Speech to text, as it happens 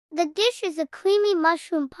The dish is a creamy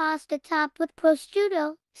mushroom pasta topped with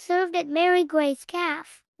prosciutto, served at Mary Grace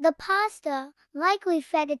Cafe. The pasta, likely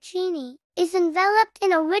fettuccine, is enveloped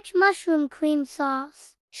in a rich mushroom cream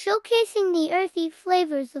sauce, showcasing the earthy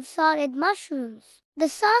flavors of sautéed mushrooms. The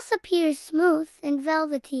sauce appears smooth and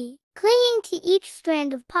velvety, clinging to each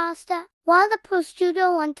strand of pasta, while the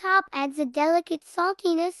prosciutto on top adds a delicate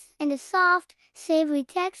saltiness and a soft, savory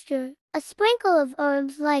texture. A sprinkle of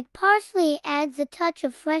herbs like parsley adds a touch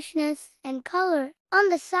of freshness and color. On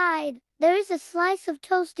the side, there is a slice of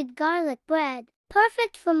toasted garlic bread,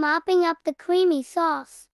 perfect for mopping up the creamy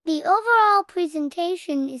sauce. The overall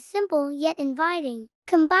presentation is simple yet inviting,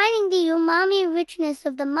 combining the umami richness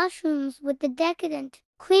of the mushrooms with the decadent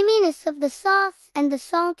creaminess of the sauce and the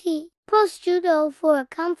salty prosciutto for a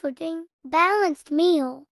comforting, balanced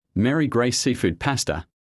meal. Mary Grace Seafood Pasta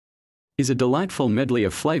is a delightful medley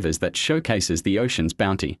of flavors that showcases the ocean's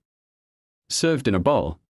bounty. Served in a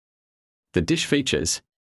bowl, the dish features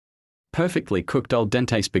perfectly cooked al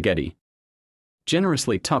dente spaghetti,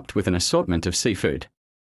 generously topped with an assortment of seafood,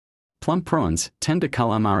 plump prawns, tender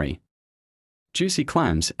calamari, juicy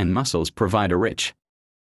clams and mussels provide a rich,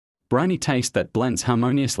 briny taste that blends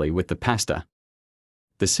harmoniously with the pasta.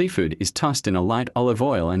 The seafood is tossed in a light olive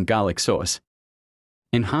oil and garlic sauce,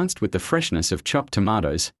 enhanced with the freshness of chopped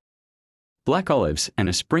tomatoes, black olives and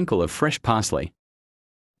a sprinkle of fresh parsley.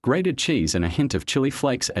 Grated cheese and a hint of chili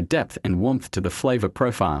flakes add depth and warmth to the flavor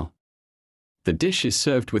profile. The dish is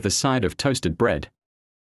served with a side of toasted bread,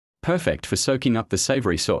 perfect for soaking up the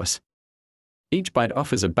savory sauce. Each bite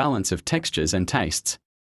offers a balance of textures and tastes,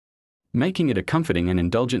 making it a comforting and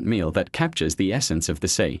indulgent meal that captures the essence of the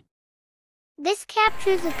sea. This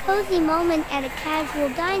captures a cozy moment at a casual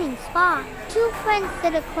dining spot. Two friends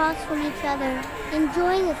sit across from each other,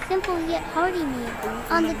 enjoying a simple yet hearty meal.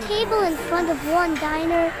 On the table in front of one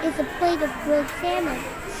diner is a plate of grilled salmon,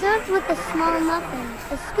 served with a small muffin,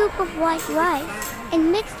 a scoop of white rice,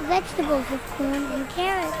 and mixed vegetables of corn and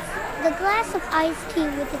carrots. The glass of iced tea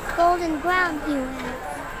with its golden brown hue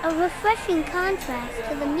adds a refreshing contrast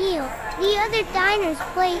to the meal. The other diner's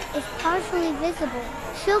plate is partially visible,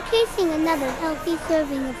 showcasing another healthy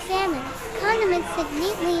serving of salmon. Condiments sit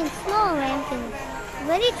neatly in small ramekins,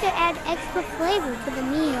 ready to add extra flavor to the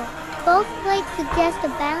meal. Both plates suggest a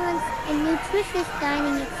balanced and nutritious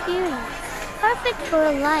dining experience, perfect for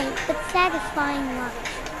a light but satisfying lunch.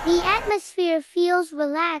 The atmosphere feels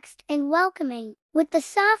relaxed and welcoming, with the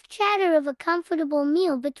soft chatter of a comfortable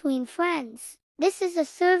meal between friends. This is a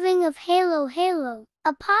serving of Halo Halo,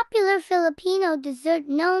 a popular Filipino dessert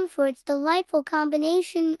known for its delightful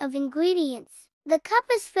combination of ingredients. The cup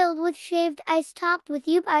is filled with shaved ice topped with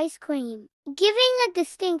yub ice cream, giving a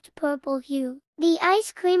distinct purple hue. The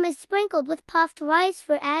ice cream is sprinkled with puffed rice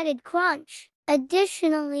for added crunch.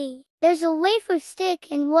 Additionally, there's a wafer stick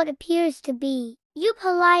and what appears to be yub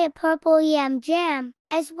halaya purple yam jam,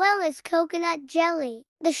 as well as coconut jelly.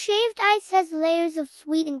 The shaved ice has layers of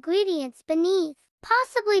sweet ingredients beneath,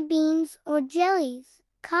 possibly beans or jellies,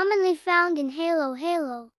 commonly found in Halo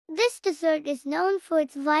Halo. This dessert is known for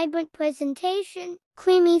its vibrant presentation,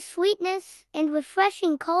 creamy sweetness, and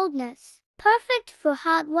refreshing coldness, perfect for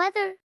hot weather.